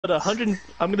I'm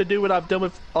gonna do what I've done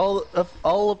with all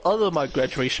of other my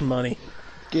graduation money.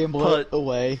 Gamble it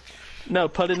away. No,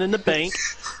 put it in the bank.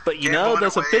 But you know,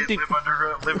 there's a 50.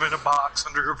 Live in a box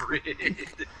under a bridge.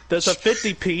 There's a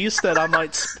 50 piece that I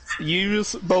might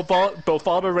use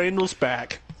Bofado Randall's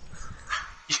back.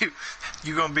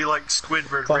 You gonna be like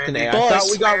Squidward, Fucking Randy? I thought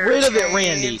we got rid of it,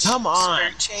 Randy. Come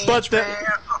on. But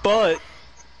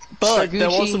there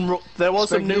was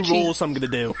some new rules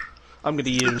I'm gonna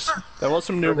use. There was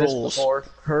some new rules.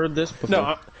 Heard this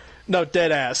before. No,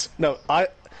 dead ass. No, I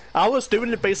was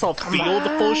doing it based off feel the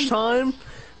first time,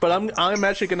 but I'm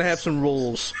actually gonna have some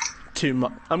rules. I'm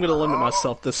gonna limit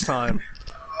myself this time.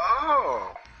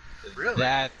 Oh, really?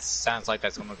 That sounds like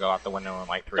that's gonna go out the window in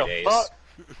like 3 days.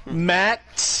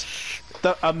 Max,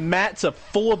 Matt's a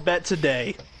 4 bets a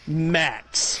day.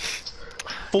 Max.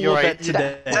 4 bets a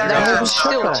day. That's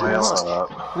still too much.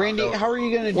 Randy, how are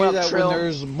you gonna do that when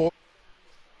there's more?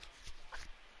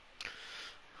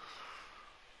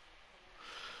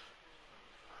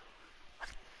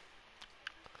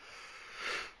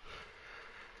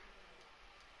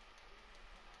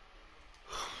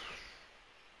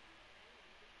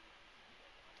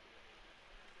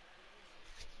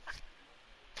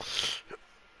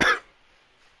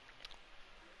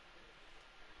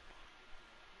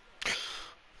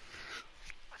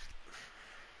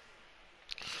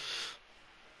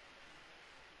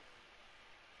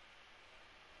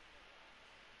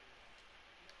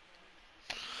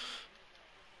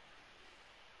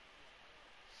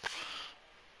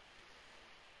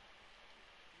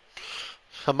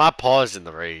 My pause in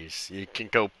the race. You can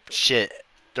go shit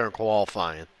during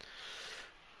qualifying.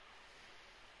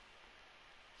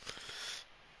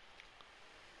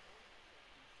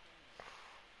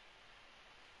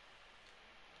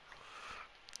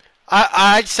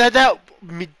 I said that.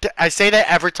 I say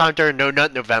that every time during No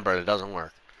Nut November. It doesn't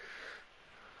work.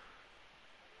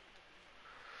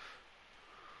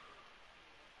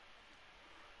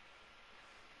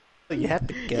 You have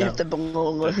to go. You have to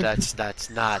belong. But that's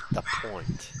not the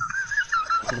point.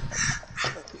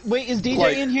 Wait, is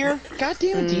DJ in here? God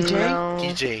damn it, DJ. No.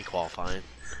 DJ ain't qualifying.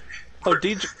 Oh,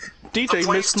 DJ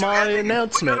missed my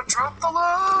announcement. Drop the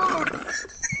load.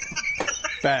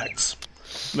 Facts.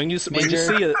 When you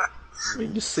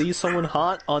see someone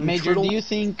hot on Major, Triddle, do you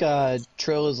think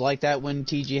Trill is like that when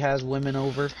TG has women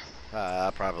over?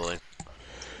 Probably.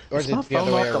 Or is it the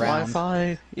other way around?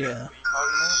 Wi-Fi? Yeah.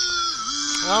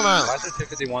 I don't know. Why is it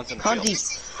 250 once in the Hunty.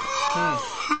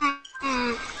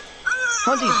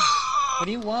 Hunty. What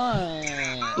do you want?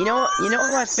 You know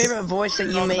what my favorite voice that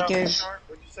you make is?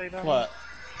 What?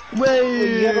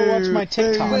 Wait, you gotta watch my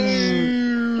TikTok.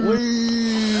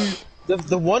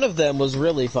 The one of them was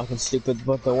really fucking stupid,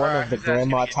 but the one of the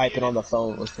grandma typing on the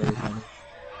phone was pretty funny.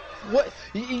 What?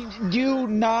 You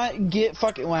not get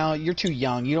fucking... Well, you're too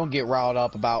young. You don't get riled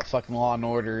up about fucking Law and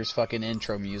Order's fucking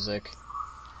intro music.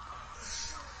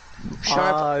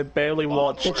 I barely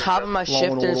watched. The top of my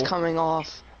shifter is coming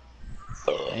off.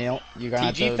 You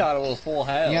got TG thought it was full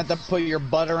house. You have to put your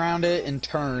butt around it and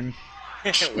turn.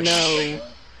 No.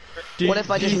 What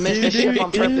if I just miss the shift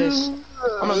on purpose?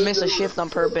 I'm gonna miss a shift on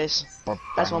purpose.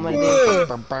 That's what I'm gonna do.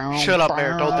 Shut up,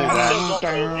 Eric. Don't do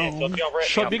that.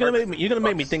 Shut, you're gonna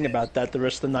make me think about that the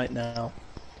rest of the night now.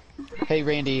 Hey,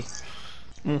 Randy.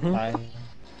 Mm-hmm.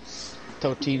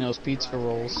 Totino's pizza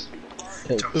rolls.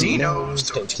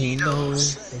 Totinos.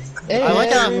 Hey, I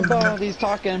like that. everybody's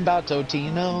talking about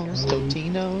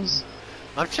Totinos.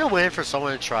 I'm still waiting for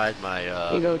someone to try my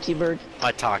Here you go, T-Bird.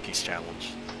 my Takis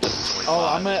challenge. Oh,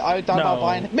 I thought about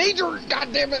buying it. Major,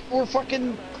 goddamn it, we're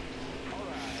fucking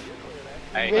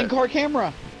in-car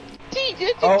camera.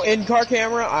 Oh, in-car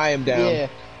camera? I am down. Yeah.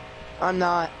 I'm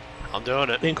not. I'm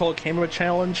doing it. In-car camera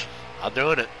challenge. I'm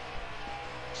doing it.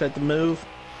 Is that the move?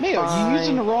 Mayo, you're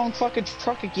using the wrong fucking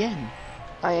truck again.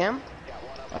 I am?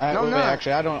 No, wait,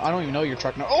 actually, I don't even know your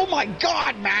truck now. Oh my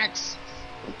God, Max!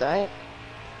 What the heck?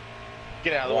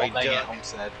 Get out of the way, Duck.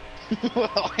 Homestead.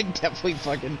 Well, I definitely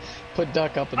fucking put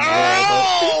Duck up in the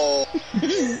wall.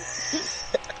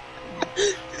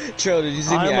 Trill, did you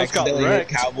see me accidentally hit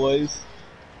Cowboys?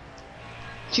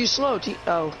 Too slow,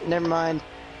 oh, never mind.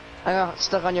 I got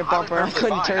stuck on your bumper and I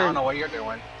couldn't turn. I don't know what you're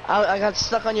doing. I got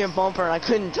stuck on your bumper and I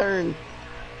couldn't turn.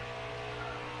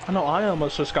 I know I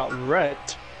almost just got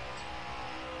wrecked.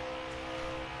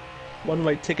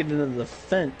 One-way ticket into the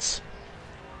fence.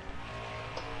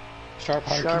 Sharp,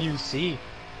 how can you see?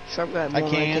 Sharp got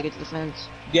one-way ticket to the fence.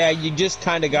 Yeah, you just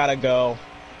kind of gotta go.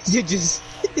 You just...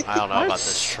 I don't know about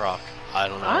this truck. I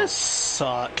don't know. I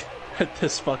suck at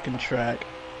this fucking track.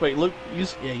 Wait, look, you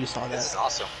saw that. This is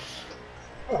awesome.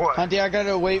 What? Hunty, I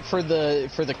gotta wait for the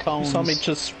You cones. saw me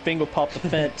just finger pop the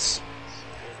fence.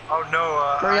 Oh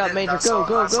no! Hurry I up, didn't- Major, I saw-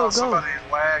 go, I saw go, go. somebody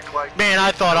lag like. Man,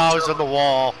 I thought I was on the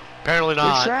wall. Apparently You're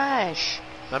not. trash.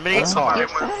 I'm an 8-star. Get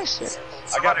faster.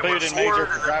 I got booted, Major,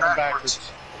 for driving backwards.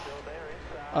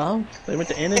 Oh, they went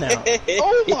to in and out.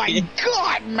 Oh my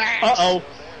God, Max! Uh-oh.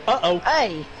 Uh-oh.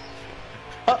 Hey,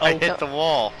 I Uh-oh. hit the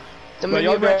wall. don't No, make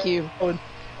me y'all wreck go- you.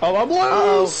 Oh, I'm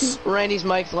loose! Uh-oh, Randy's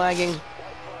mic's lagging.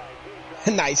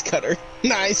 Nice cutter.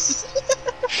 Nice.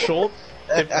 Schultz,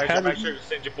 how, Major, make did, sure to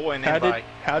send your boy an how, did, invite.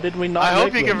 how did we not I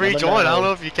hope make you can one? rejoin. I don't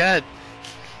know if you can.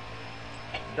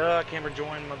 Duh, can't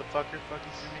rejoin, motherfucker.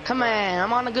 Fucking send me an Come invite. on,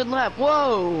 I'm on a good lap.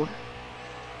 Whoa!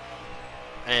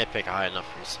 I didn't pick high enough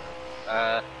for you, sir.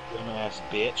 Dumbass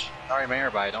bitch. Sorry,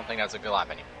 Mayor, but I don't think that's a good lap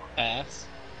anymore. Ass.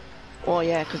 Well,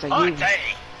 yeah, because of Oh, you. dang!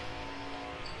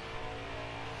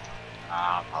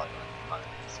 I'm probably going to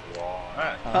this wall.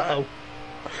 Alright. Uh-oh.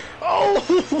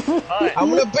 Oh! I'm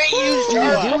gonna bait you, What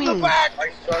are Sharp. you From the doing? back.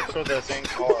 I starts with the same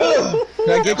car. Did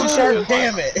I get you, Sharp?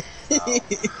 Damn it.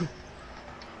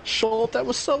 Schultz, that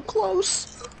was so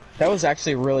close. That was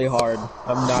actually really hard.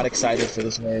 I'm not excited for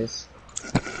this race.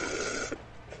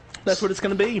 That's what it's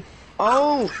gonna be.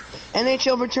 Oh,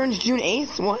 NHL returns June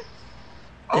 8th? What?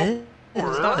 Oh,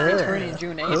 It's not returning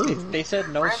June 8th. They said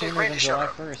no sooner than July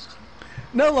 1st.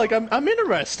 No, like, I'm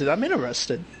interested. I'm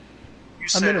interested. You I'm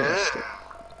said, interested.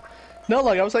 No,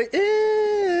 like, I was like,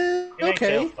 okay.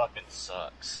 NHL fucking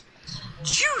sucks.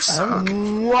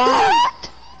 You What?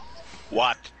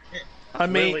 What? I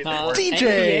mean, Really,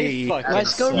 DJ! NBA fucking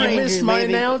Let's go, You sucks. Rangers, missed my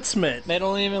baby. announcement. They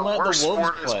don't even let Worst the Wolves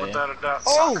sport is play. without a doubt.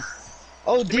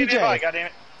 Oh, Give me the invite, DJ. goddammit.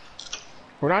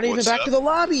 We're not even What's back up? to the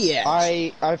lobby yet.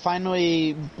 I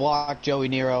finally blocked Joey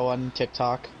Nero on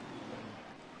TikTok.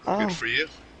 Oh, Good for you.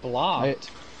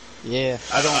 Blocked? Yeah,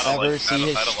 I don't ever see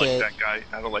his I don't shit. like that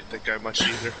guy. I don't like that guy much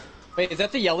either. Wait, is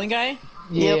that the yelling guy?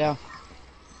 Yep. Yeah.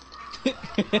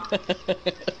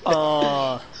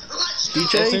 As soon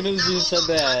DJ, as you said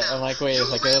that, I'm like, wait, is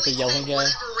like that the yelling guy?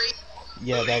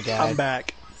 Yeah, that guy. I'm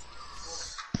back.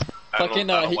 Fucking,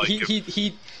 I don't like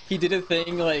him. he did a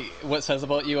thing like what says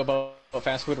about you about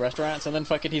fast food restaurants, and then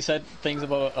fucking he said things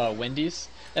about Wendy's,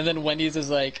 and then Wendy's is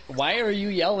like, why are you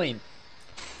yelling?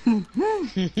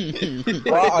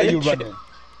 Why are you running?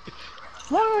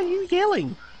 Why are you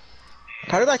yelling?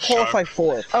 How did I qualify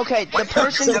fourth? Okay, the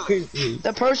Confused.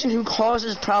 person who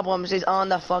causes problems is on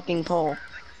the fucking pole.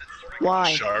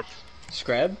 Why? Sharp.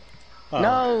 Scrab?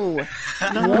 No.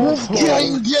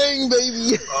 Gang, gang,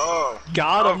 baby. Oh.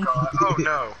 Got him. God. Oh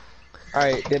no.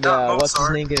 Alright, did, Oh, what's his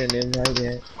sorry. name get an invite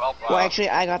yet? Well, actually,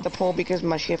 I got the pole because of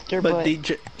my shifter, But but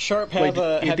DJ, Sharp, Wait,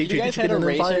 have did you you guys get had a an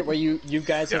race invite? yet where you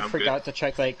guys Yeah, have I'm forgot good. to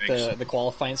check like Thanks. the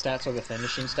qualifying stats or the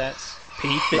finishing stats?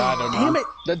 Pete, I don't know. damn it.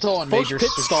 That's all on First Major pit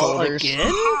stall shoulders. again?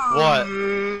 What?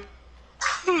 What,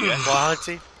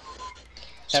 Hunty?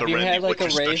 Have So, you Randy, had like a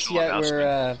what's your race special yet announcement?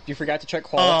 where you forgot to check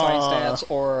qualifying stats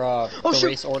or the shoot.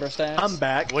 race order stats? I'm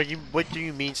back. What do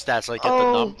you mean stats? Like get the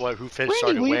Oh. what? Who finished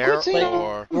Randy, started will you where? quit saying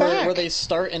Or where they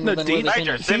start and No, then where they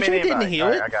Major, finish. send me DJ the didn't invite. hear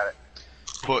Alright, it. I got it.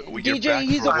 But you're DJ, back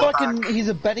he's for a what? fucking, he's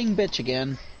a betting bitch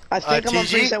again. I think I'm on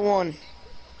TG? preset 1.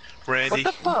 Randy. What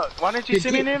the fuck? Why didn't you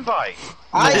send me an invite?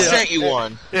 I Yeah. sent you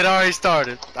one. it already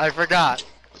started. I forgot.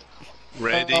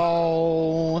 Randy.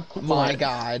 Oh my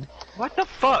god. What the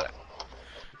fuck?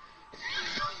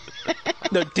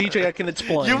 No, DJ, I can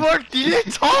explain. You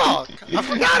didn't talk. I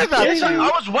forgot about Yes, I you.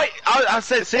 was wait. I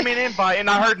said send me an invite, and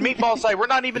I heard Meatball say we're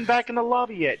not even back in the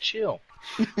lobby yet. Chill.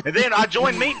 And then I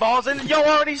joined Meatballs, and yo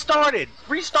already started.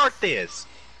 Restart this.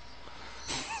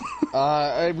 We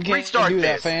can't Restart do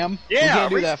that, this. fam. Yeah, we can't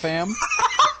do that, fam.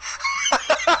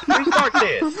 Restart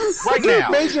this right now.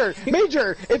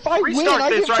 Major, if I win, Restart I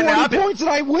this get right 40 now. I've been- points and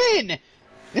I win!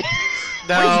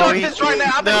 No, Restart this right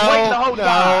now. I've been waiting the whole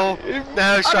time. No,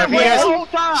 I've Sharp. been waiting the whole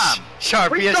time.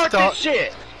 Sharp. He has Restart start. this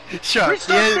shit. Sharp.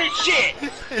 Restart this shit.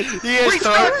 He has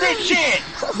Restart start. this shit.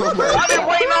 I've been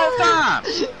waiting all the time.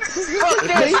 Fuck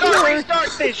this. Major. Restart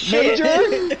this shit.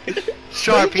 Major?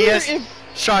 Sharp. He Major, has. if-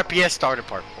 Sharp. He has started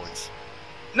part points.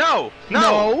 No.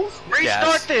 No. Restart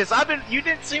Yes. this. You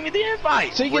didn't see me the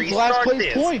invite. So he gets Restart last place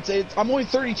this. points. I'm only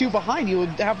 32 behind. He would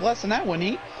have less than that, wouldn't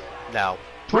he? No.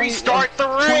 20 Restart the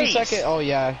 20 race. second. Oh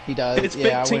yeah, he does. It's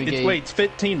yeah, 15. It's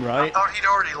 15, I right? thought he'd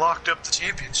already locked up the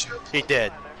championship. He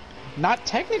did. Not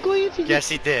technically. If he Yes,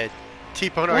 he did.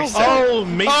 T-Bone already Oh, said. Oh, Oh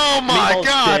my Meatball's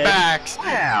God, dead. Max.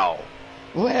 Wow.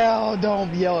 Well,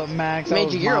 don't yell at Max. That Major,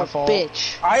 was you're my a fault.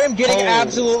 bitch. I am getting Oh.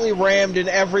 absolutely rammed in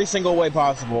every single way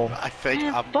possible. I think.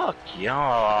 Man, fuck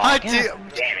y'all. I God did.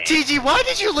 damn it. TG, why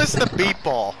did you listen to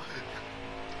Beatball?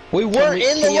 We weren't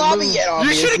in the can you lobby move? yet, You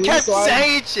obviously. should have kept so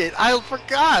saying shit. I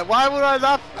forgot. Why would I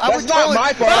not? That's not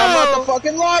my fault. I'm not the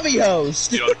fucking lobby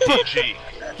host. Yo, TG.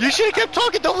 You should have kept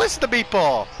talking. Don't listen to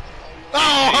Meatball.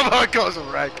 Oh, my goes a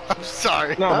wreck. I'm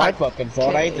sorry. Not my fucking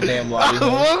fault. I ain't the damn lobby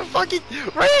host. What fucking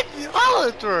Randy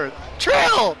Oliver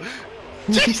Trill?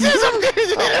 Jesus, I'm gonna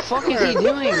do What the fuck is he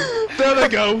doing? There they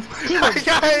go. I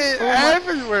got it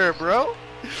everywhere, bro.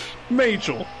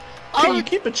 Major. Can you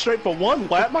keep it straight for one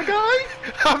lap, my guy?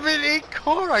 I'm in a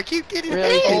car. I keep getting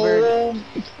Really, hit. T-Bird?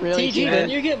 Really, TG, T-Bird? didn't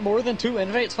you get more than 2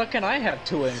 invites? Fucking I have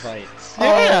 2 invites.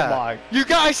 Yeah. Oh my. You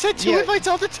guys, I sent 2 invites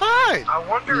all the time. I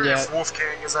wonder Yeah. if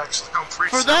Wolfgang is actually on free.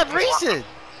 For that reason.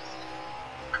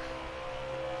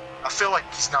 I feel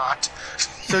like he's not.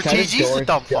 So TG's the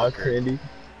dumb fucker. Randy.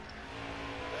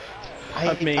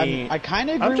 I mean, I kind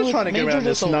of I'm agree just with trying to get Major around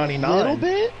this just a 99. little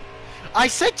bit. I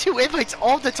sent 2 invites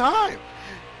all the time.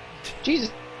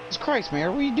 Jesus Christ,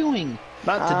 man, what are you doing?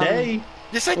 Not today.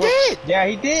 Yes, I did. Yeah,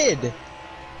 he did.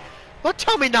 Don't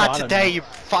tell me I not don't today, know. you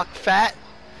fuck fat.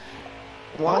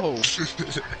 What? Oh,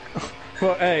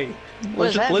 Well, hey. What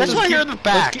is that? let's That's just why keep- you're in the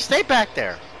back. Stay back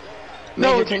there.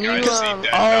 Major, can you, Guys see that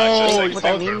guy oh, just like what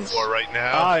that on the means? floor right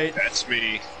now? Alright. That's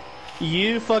me.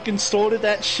 You fucking started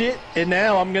that shit, and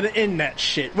now I'm gonna end that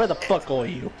shit. Where the fuck are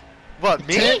you? What,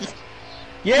 me?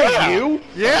 Yeah, you!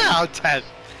 Yeah, I'm 10.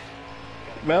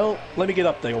 Well, let me get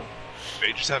up there.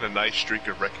 Major's had a nice streak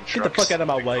of wrecking Get trucks. the fuck out of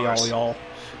my Big way, cars. all y'all.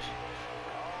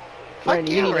 Fuck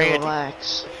Randy, you, you need to Randy.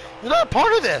 relax. You're not a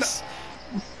part of this.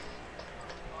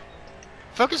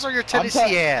 Focus on your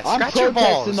Tennessee ass. I'm Scratch your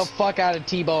protesting balls. the fuck out of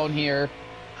T-Bone here.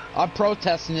 I'm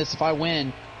protesting this if I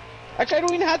win. Actually, I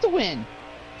don't even have to win.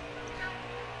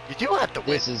 You do have to win.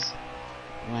 This is...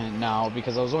 well, no,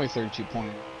 because I was only 32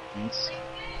 points.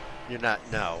 You're not.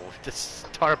 No. This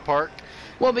Tar Park.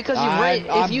 Well, because you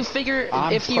I'm- if you figure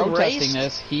I'm if he protesting raced,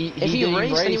 this. if he didn't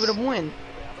raced, then he race. would have won.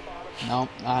 No,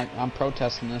 I'm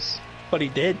protesting this. But he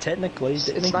did, technically,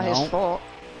 didn't It's he? not his No. fault.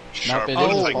 Sharp it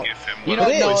ones is. I give him. You It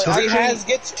don't is, know, because he actually-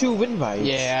 gets 2 invites.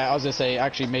 Yeah, I was gonna say,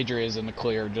 actually, Major is in the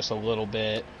clear just a little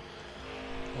bit.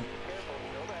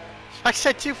 I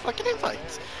said 2 fucking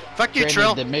invites. Fuck you,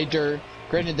 Trill.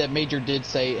 Granted that Major did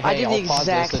say, hey, I did the I'll pause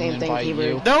exact this same and thing, invite T-Bird.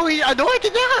 you. No, no, I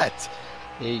did not.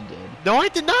 He did. No, I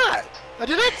did not. I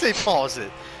did not say pause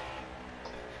it.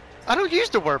 I don't use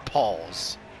the word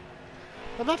pause.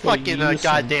 I'm not Well, fucking you use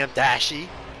some- goddamn Dashy.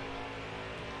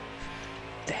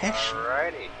 Dash?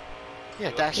 Alrighty.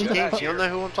 Yeah, Dashy Games. You don't know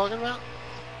who I'm talking about?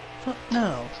 Fuck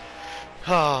no.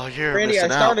 Oh, you're Randy, I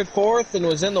missing started 4th and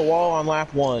was in the wall on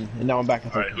lap 1, and now I'm back in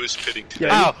 3rd. Alright, who's pitting today?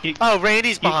 Yeah, out. you- Oh,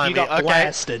 Randy's You, behind you me. got Okay.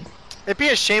 blasted. It'd be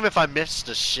a shame if I missed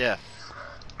a shift.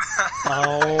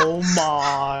 Oh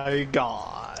my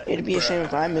god. It'd be a shame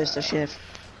if I missed a shift.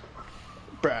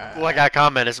 Bruh. Well, I got a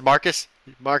comment. It's Marcus.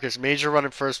 Marcus, Major running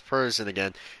first person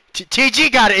again.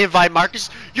 TG got to invite Marcus.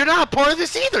 You're not a part of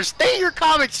this either. Stay in your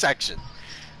comment section.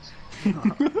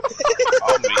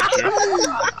 Oh,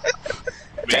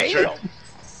 Major. Major.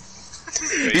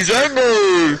 He's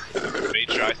angry!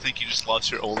 Major, I think you just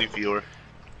lost your only viewer.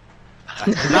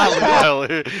 Not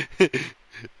well.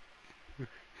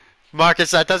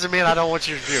 Marcus, that doesn't mean I don't want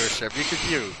your viewership. You can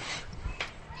view.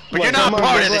 But you're not come on,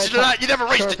 part of remember this. I You're not, you never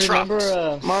raced the Remember,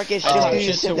 trucks. Marcus, just because you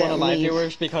shit to said one that of my leave.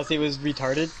 viewers because he was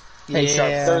retarded? Hey, Sharp,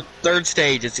 Yeah. third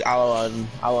stage, I'll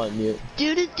unmute.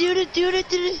 Do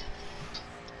it.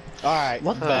 Alright,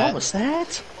 What bet. was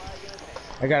that?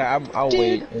 I'll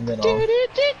wait, and then I'll...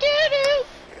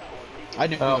 I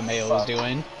knew Oh, what Mayo was fuck.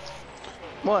 doing.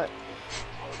 What?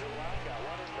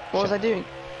 What was I doing?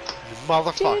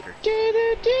 Motherfucker.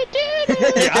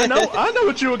 Yeah, I know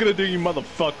what you were gonna do, you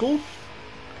motherfucker.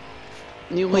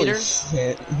 New Holy leader?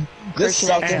 shit. This Christian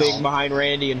sucks Atkins. being behind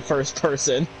Randy in first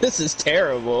person. This is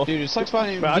terrible. Dude, it sucks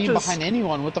being Bro, I just- behind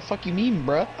anyone. What the fuck you mean,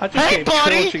 bruh? I just Hey, gave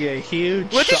buddy! Torchie a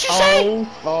huge What did she say?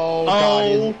 Oh, God.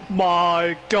 Oh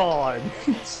my god.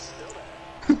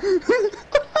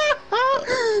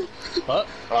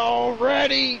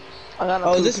 Already! I got a Oh,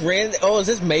 poop. is this Randy? Oh, is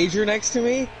this Major next to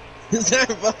me? Is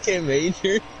that fucking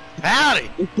Major? Howdy.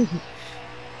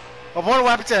 I wonder what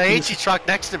happened to the HE truck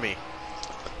next to me.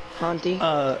 Hunty.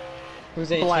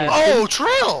 Who's 18? Blast. Oh,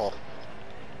 Trill!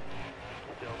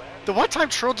 The one time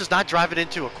Trill does not drive it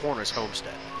into a corner is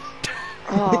Homestead.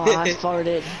 Oh, I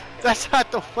farted. That's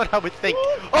not the one I would think.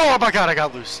 Oh my god, I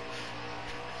got loose.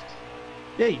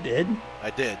 Yeah, you did. I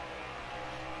did.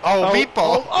 Oh,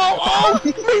 meatball.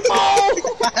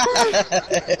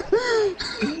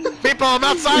 Meatball, I'm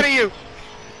outside of you.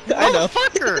 I know.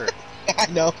 Motherfucker. I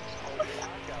know.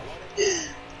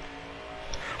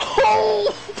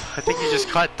 I think you just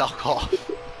cut Duck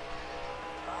off.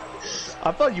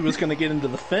 I thought you was gonna get into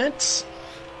the fence.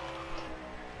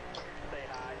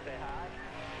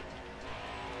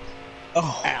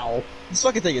 Oh, Ow. this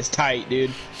fucking thing is tight,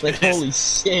 dude. Like, It is. holy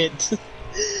shit.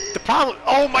 The problem.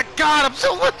 Oh my god, I'm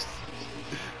so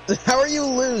loose. How are you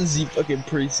lose, you fucking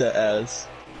preset ass?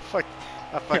 Fuck,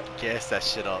 I fucking gassed that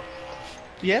shit up.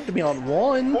 You have to be on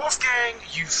one. Wolfgang,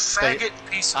 you faggot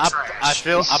piece of trash. I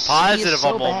feel I'm He positive is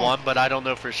so I'm on bad. one, but I don't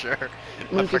know for sure.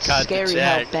 I Luke, it's forgot to scary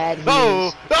check. how bad he Oh,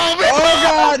 is. oh, man. Oh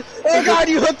god! Oh god,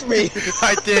 you hooked me!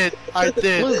 I did.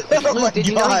 Luke, Oh my Luke, did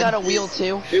you know he God. got a wheel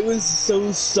too? It was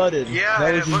so sudden. Yeah, that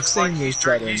and was it looks like insanely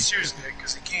he's sudden. using it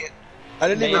because he can't. I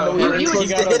didn't even Man, know we were he close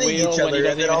got to a hitting wheel each when other, he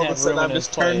and then doesn't all of even a have sudden room I'm in just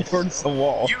his turned place. towards the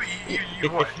wall. You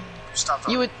what? Stop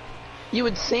that. You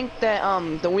would think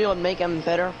that the wheel would make him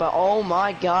better, but oh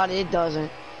my god, it doesn't.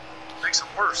 Makes it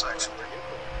worse, actually.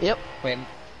 Yep, Wait,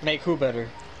 make who better?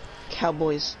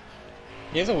 Cowboys.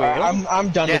 He has a wheel. I'm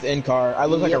done Yeah. with in-car. I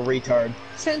look like a retard.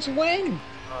 Since when?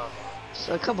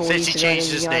 So a couple Since weeks he ago, changed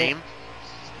he his got it. name.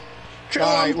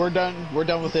 Alright, we're done. We're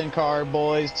done with in-car,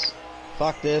 boys.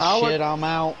 Fuck this I would- shit, I'm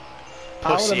out. I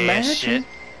would Pussy ass shit. imagine.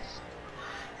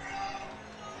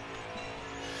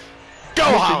 Go,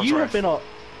 Mister, Hollingsworth.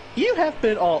 you have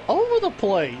been all over the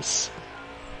place.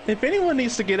 If anyone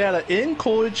needs to get out of in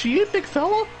college, you big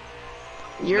fella.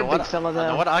 You're You know a big what? fella though. You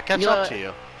know what? I'll catch You're up like- to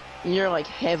you. You're like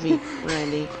heavy,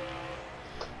 Randy.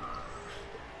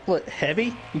 What,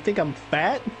 heavy? You think I'm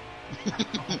fat?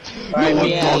 Alright, Oh,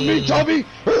 yeah. Call me Tommy!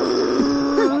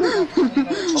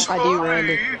 I do,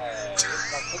 Randy.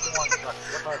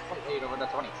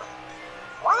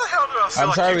 Why the hell do I feel I'm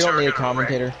like sorry you we two don't are need a gonna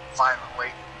commentator. wreck violently?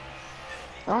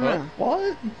 I don't know.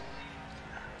 What?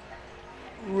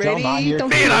 Y'all Ready? not here? Don't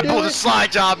Man, you I do pulled a it?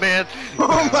 slide job, man.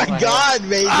 Oh my god,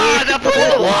 Major! Ah, that put in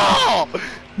the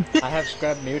wall. I have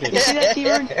Scrub muted. You see that,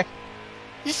 T-Bird?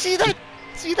 You see that?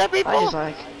 See that, I people? just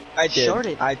like, I did.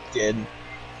 Shorted. I did.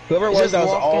 Whoever it Is was this that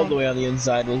was all Wolfgang? the way on the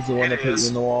inside was the one It that put is. you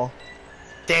in the wall.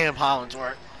 Damn,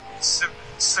 Hollingsworth.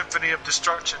 Symphony of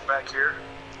Destruction back here.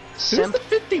 Who's simp. the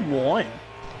 51?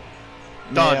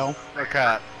 Done. Nail. Or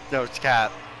Cap. No, it's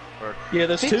Cap. Or, Yeah,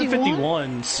 there's 51? two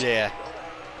 51s. yeah.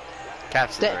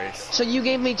 Cap's in the That, race. so you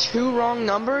gave me 2 wrong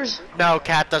numbers? No,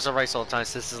 Cap doesn't race all the time.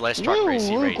 So this is the last truck No, race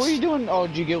he Luke, raced. what are you doing? Oh,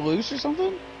 did you get loose or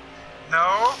something?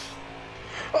 No,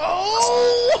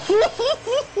 Oh!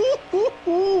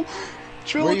 Where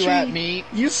Trilogy. you at, meat?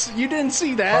 You didn't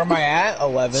see Where that? am I at?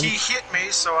 11. he hit me,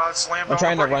 so I slammed I'm on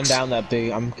trying the to run brakes. down that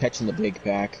big. I'm catching the big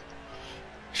pack.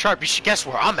 Sharp, you should guess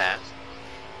where I'm at.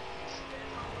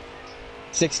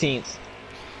 16th.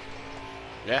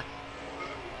 Yeah.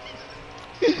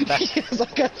 Yes, I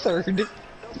got third.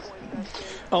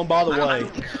 Oh, by the way,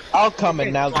 I'll come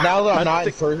in now. Now that I I'm not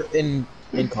think-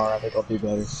 in car, I think I'll do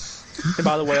better.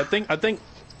 by the way, I think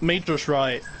Major's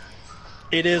right.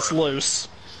 It is loose.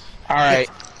 All right,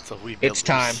 It's a wee bit it's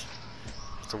time. loose.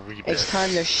 It's a wee bit. It's time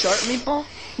to sharp meatball?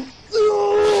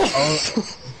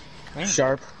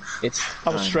 Sharp. It's I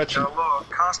was time. stretching. Got a little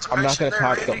constipation I'm not gonna there,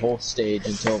 talk the baby. whole stage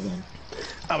until then.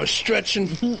 I was stretching.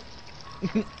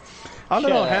 I don't Shut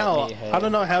know up, how. meathead. I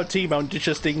don't know how T-Bone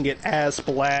just didn't get ass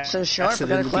blasted So, Sharp, I got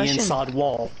a into the question. inside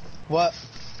wall. What?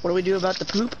 What do we do about the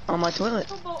poop on my toilet?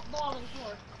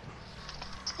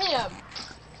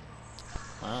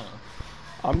 Wow.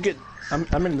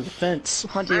 I'm in the fence.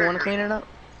 Hunter, you want to clean it up?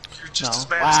 You're just No. as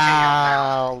bad as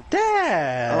Wow.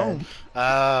 Dad.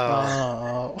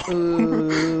 Oh. Oh.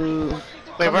 Ooh.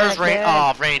 Wait, Come where's back, Randy?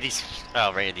 Dad. Oh, Randy's.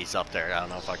 Oh, Randy's up there. I don't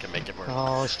know if I can make it work.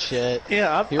 Oh shit.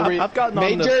 Yeah, Here we- I've gotten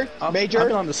Major? on the Major? I've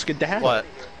been on the skedaddle. What?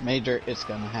 Major, it's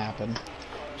gonna happen.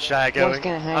 Should I go? What's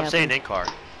gonna I'm happen? saying in car.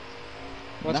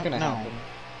 What's No, gonna no.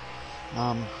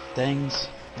 happen? Things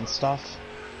and stuff.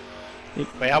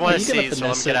 Wait, I want to you gotta see, so let me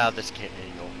finesse get it. out of this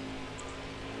angle.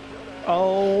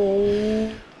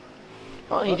 Oh.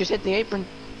 Oh, you just hit the apron.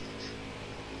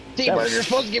 T-Bird, you're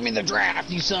supposed to give me the draft,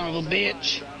 you son of a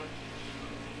bitch.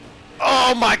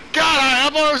 Oh my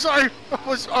god, I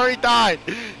almost already died.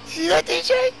 See that,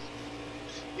 DJ?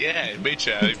 Yeah, Mitch,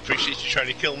 I appreciate you trying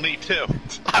to kill me too.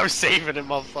 I was saving it,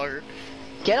 motherfucker.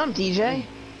 Get him, DJ.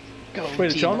 Go,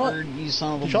 Wait, did y'all not- T-Bird, you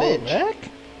son of a Did y'all bitch. wreck?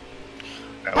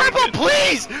 Now, Purple, wait,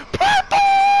 please!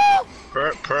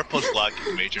 Purple! Purple's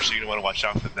blocking Major, so you don't want to watch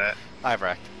out for that. I've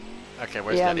wrecked. Okay,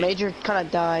 where's Yeah, that? Major kind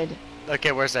of died.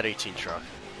 Okay, where's that 18 truck?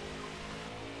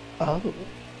 Oh.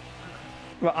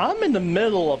 Well, I'm in the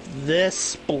middle of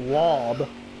this blob.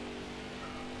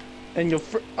 And you'll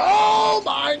oh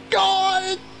my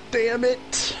god! Damn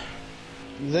it!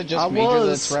 Is it just I Major was.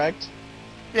 that's wrecked?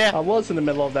 Yeah. I was in the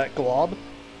middle of that glob.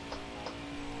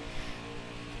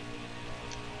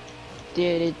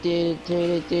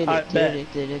 I bet.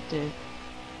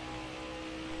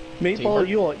 Meatball, T-Bird,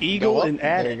 you are Go eagle up. and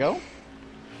There you addict. go.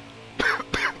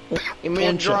 Give me a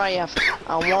Punch him. draft.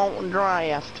 I want a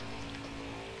draft.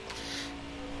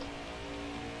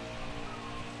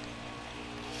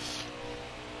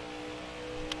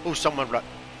 Oh,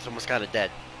 someone's kind of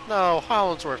dead. No,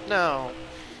 Hollinsworth, no.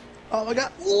 Oh, I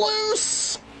got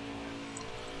loose.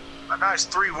 A nice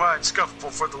 3-wide scuffle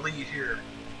for the lead here.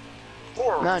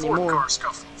 Not anymore.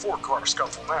 Four car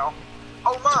scuffle now.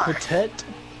 Oh my! Protect.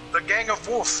 The gang of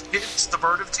wolf hits the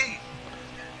bird of tea.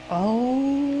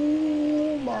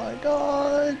 Oh my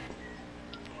god.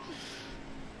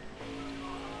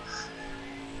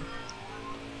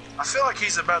 I feel like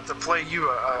he's about to play you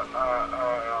a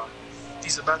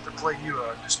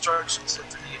destruction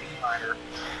symphony in E minor.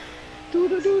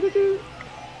 Do.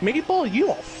 Meatball, you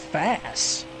are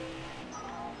fast.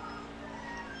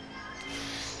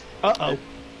 Uh-oh.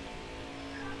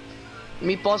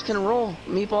 Meatballs can roll.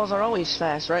 Meatballs are always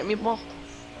fast, right, Meatball?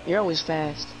 You're always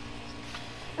fast.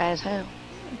 As hell.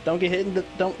 Don't get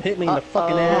hit don't hit me in the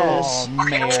fucking ass. Oh,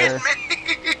 man.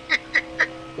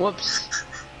 Whoops.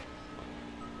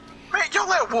 Man, y'all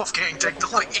let Wolfgang take the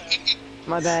lead.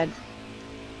 My bad.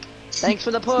 Thanks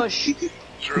for the push.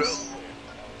 True.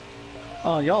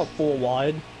 Oh, y'all 4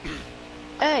 wide.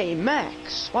 Hey,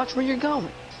 Max. Watch where you're going.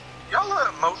 Y'all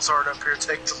let Mozart up here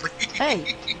take the lead.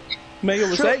 Hey. Megan,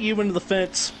 was Sure. that you into the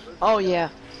fence? Oh, yeah.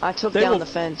 I took They down will- the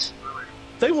fence.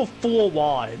 They were 4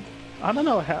 wide. I don't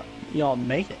know how y'all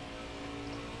make it.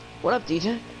 What up,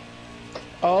 DJ?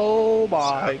 Oh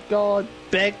my god.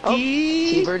 Becky! Oh,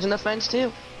 T-Bird's in the fence,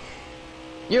 too.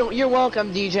 You're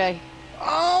welcome, DJ. Yeah,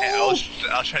 I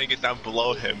was trying to get down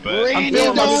below him, but Randy,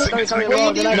 Then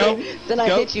I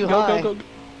hit you high. Go.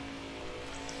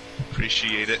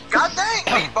 appreciate it. God dang,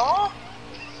 meatball!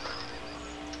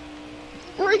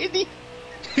 Randy.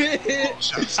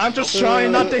 I'm just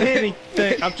trying not to hit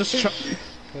anything. I'm just trying.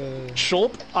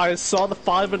 Shulp, I saw the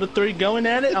 5 and the 3 going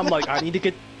at it. I'm like, I need to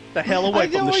get the hell away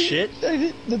from this shit.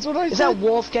 That's what I Is said. that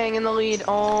Wolfgang in the lead?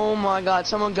 Oh my god,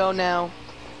 someone go now.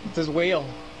 It's his wheel.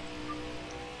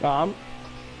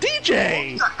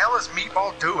 DJ! What the hell is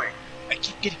meatball doing? I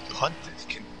keep getting punted.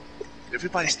 Can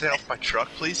everybody stay off my truck,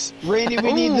 please? Randy,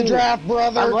 we need the Ooh. draft,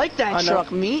 brother. I like that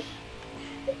truck, meat.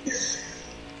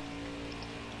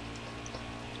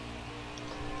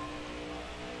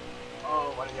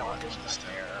 Oh, what are y'all doing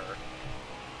there?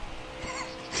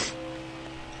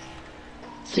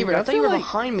 T-Bird, I thought you were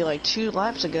behind me like 2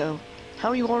 laps ago. How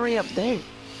are you already up there?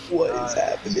 What is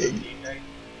happening?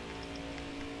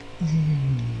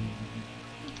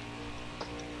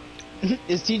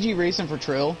 Is TG racing for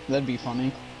Trill? That'd be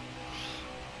funny.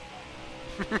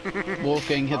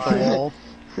 Wolfgang hit the wall.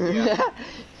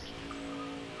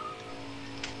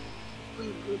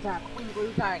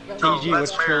 TG,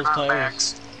 what's Trill's tires?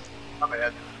 Max. My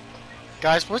bad.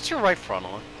 Guys, what's your right front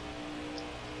on?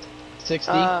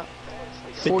 60?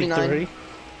 49. 53.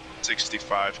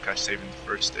 65, guys saving the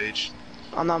first stage.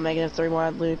 I'm not making it 3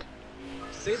 wide, Luke.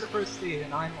 Say the first stage,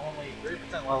 and I'm only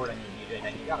 3% lower than you, DJ,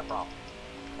 and you got a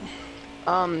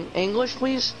problem. English,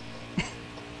 please?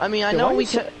 I mean, I Yeah, know why we you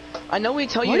so- I know we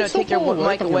tell why you you to so take your far away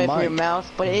mic from away your from your mic?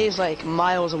 mouth, but it is like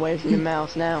miles away from your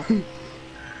mouth now.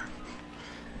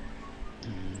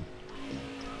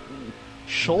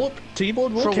 Shulp,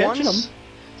 T-Board, we're For catching once, them.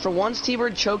 for once,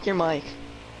 T-Bird, choke your mic.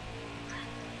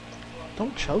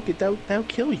 Don't choke it, that'll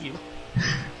kill you.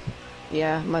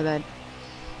 Yeah, my bad.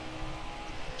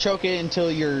 Choke it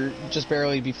until you're just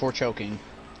barely before choking.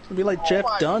 It'll be like Jeff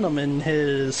Dunham in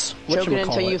his... Choke it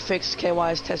until you whatchamacallit? fix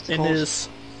KY's In testicles. his...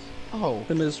 Oh.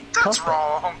 In his... That's puppet.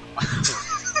 wrong.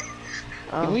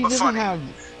 He But doesn't funny. have.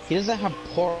 He doesn't have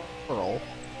plural.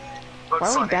 But Why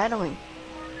are we funny. battling?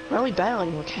 Why are we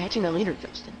battling? We're catching the leader,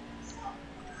 Justin.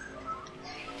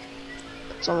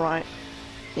 It's alright.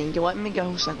 Think you're letting me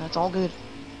go, so that's all good.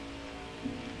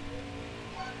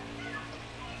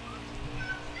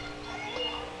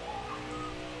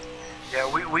 Yeah,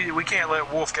 we can't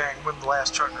let Wolfgang win the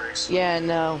last truck race. Yeah,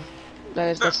 no.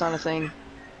 That's not a thing.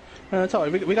 It's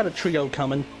alright, we got a trio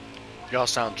coming. Y'all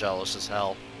sound jealous as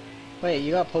hell. Wait,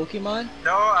 you got Pokemon?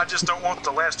 No, I just don't want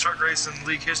the last truck race in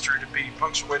league history to be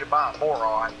punctuated by a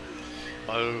moron.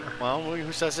 Oh, well,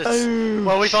 who says this?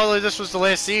 Well, we thought this was the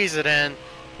last season, and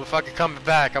we're fucking coming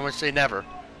back. I'm gonna say never.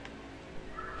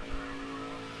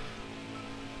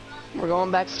 We're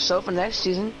going back for Sofa next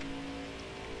season.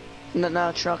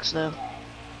 No trucks, though.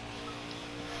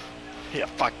 Yeah,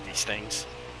 fuck these things.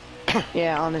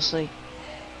 Yeah, honestly.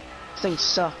 Things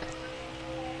suck.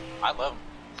 I love him.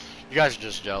 You guys are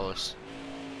just jealous.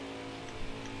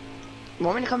 You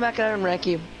want me to come back out and wreck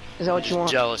you? Is that what you Just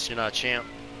want? jealous you're not a champ.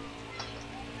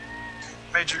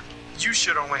 Major, you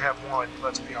should only have one,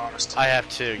 let's be honest. I have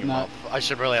 2, you No. I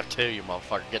should really have 2, you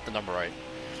motherfucker. Get the number right.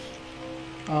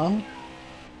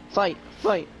 Fight.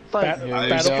 Bat- Here we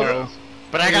battle go.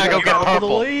 But I gotta go get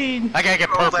purple. I gotta get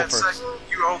purple first.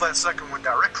 You owe that second one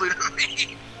directly to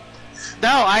me. No,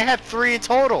 I had 3 in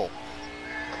total.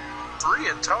 3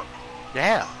 in total?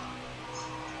 Yeah.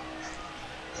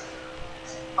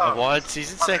 Oh, I won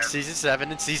Season 6, Season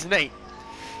 7, and Season 8.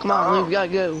 Come on, Luke, we gotta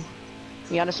go.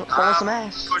 You gotta call some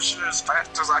ass. Pushing as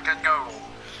fast as I can go.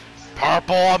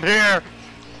 Purple, I'm here.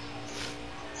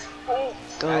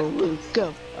 Go, Luke,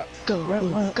 go. Go,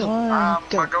 Luke, go.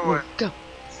 Go, Luke, go.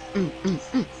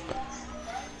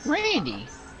 Randy,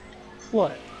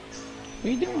 What? what are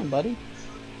you doing, buddy?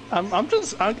 I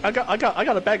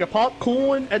got a bag of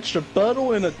popcorn, extra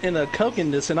butter, and a Coke in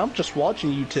this, and I'm just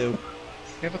watching you two.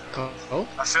 You have a Coke?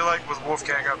 I feel like with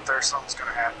Wolfgang up there, something's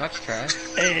gonna happen. That's trash.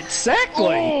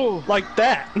 Exactly! Oh. Like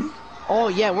that. Oh,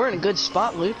 yeah, we're in a good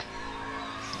spot, Luke.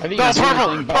 I think No, you did purple,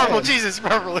 anything bad. purple, Jesus,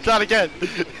 purple, not again.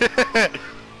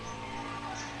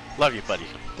 Love you, buddy.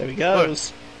 There he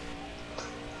goes.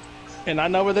 And I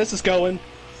know where this is going.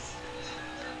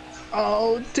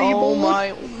 Oh, T-Boy. Oh,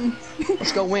 my.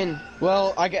 Let's go win.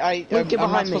 Well, Luke, get I'm not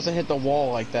behind supposed me. to hit the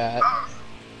wall like that.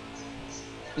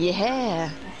 Yeah.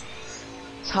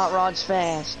 It's hot rods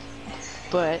fast.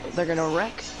 But they're gonna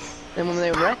wreck. And when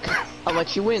they wreck, I'll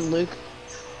let you win, Luke.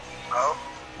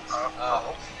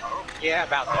 Yeah,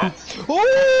 about that.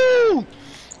 Oh!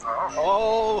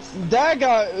 Oh! That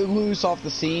got loose off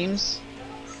the seams.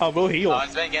 Oh, we'll heal.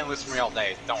 It's been getting loose from me all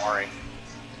day. Don't worry.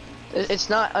 It's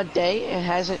not a day. It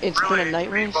hasn't. It's Really, been a night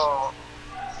race. Meatball,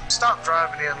 stop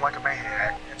driving in like a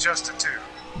maniac. And Justin too.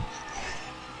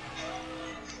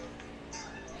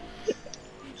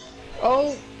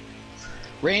 Oh!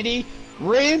 Randy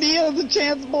has a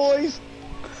chance, boys!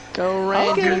 Go,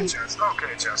 Randy. Okay, Justin.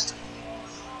 Okay, Justin.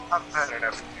 I'm better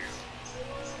enough for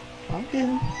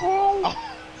you.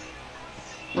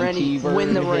 Randy, T-Bird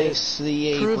win the hits race.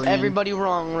 the Prove apron. everybody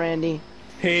wrong, Randy.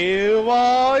 Here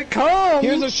I come!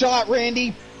 Here's a shot,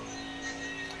 Randy.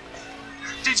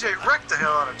 DJ, wreck the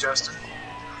hell out of Justin.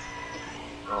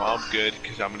 Oh, I'm good,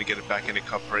 because I'm going to get it back in a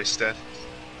cup race instead.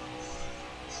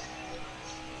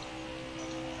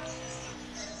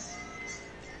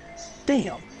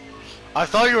 Damn. I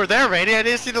thought you were there, Randy. I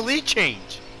didn't see the lead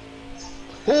change.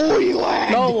 Oh, he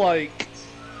lagged! No, like,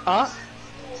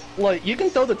 you can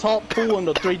throw the top pool in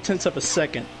the 3/10 of a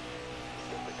second.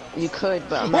 You could,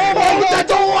 but I'm Oh not my gonna. god,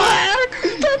 that's a lag!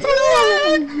 That's a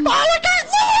lag! Oh, I got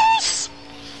loose!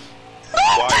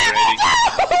 Why,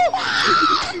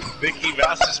 Randy? Mickey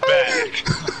Mouse is back.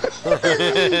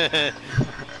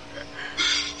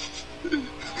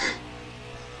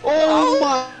 Oh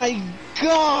my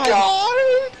god!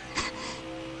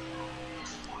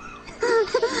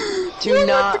 Do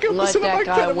not let that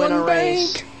guy win a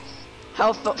race.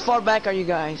 How far back are you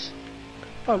guys?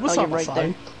 Oh, we're you're right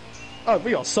there. Oh,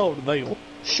 we are so there.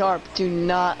 Sharp, do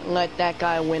not let that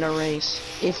guy win a race.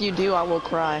 If you do, I will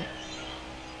cry.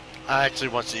 I actually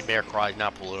want to see Bear cry,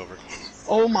 not pull over.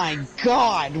 Oh my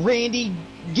god, Randy,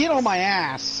 get on my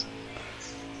ass!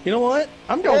 You know what?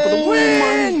 I'm going for the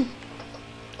win!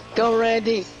 Go,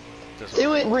 Randy.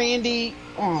 Do it. Randy,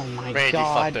 oh my Randy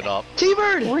god. fucked it up.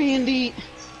 T-Bird! Randy!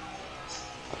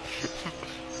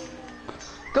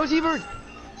 Go, T-Bird!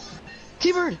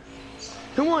 T-Bird!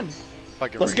 Who won?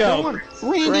 Let's go.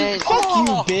 Randy, fuck you,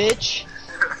 bitch!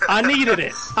 I needed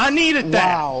it. I needed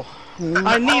that. Wow.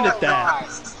 I needed that.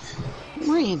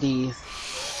 Randy.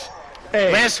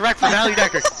 Hey. Lance wreck for Valley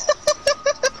Decker.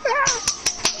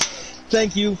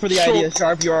 Thank you for the idea,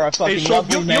 Sharp. You are a fucking Sharp,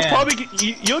 lovely man. you'll probably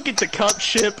you'll get the cup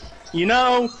ship. You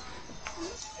know,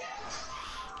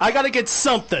 I gotta get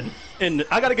something in this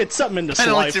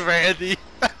Penalty life. Randy.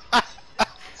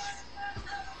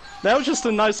 That was just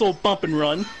a nice little bump and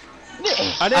run.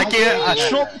 I can't.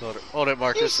 Hold it, You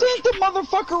Marcus. sent the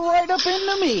motherfucker right up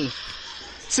into me!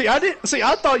 See, I didn't. See,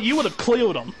 I thought you would have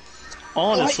cleared him.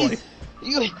 Honestly.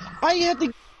 I had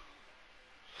to.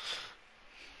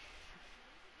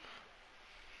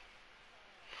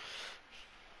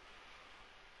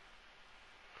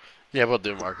 Yeah, we'll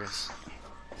do, Marcus.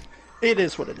 It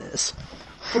is what it is.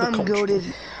 For the I'm culture.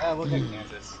 goated. Look at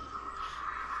Kansas.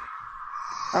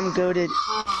 I'm goated.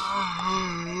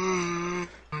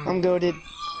 I'm goated.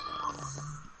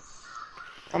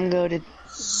 I'm goated.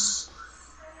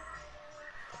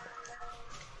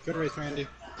 Good race, Randy.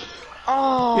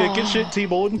 Oh! Yeah, good shit,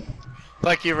 T-Board.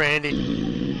 Fuck you,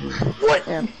 Randy. What?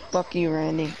 Yeah, fuck you,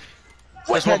 Randy.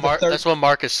 That's what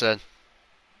Marcus said.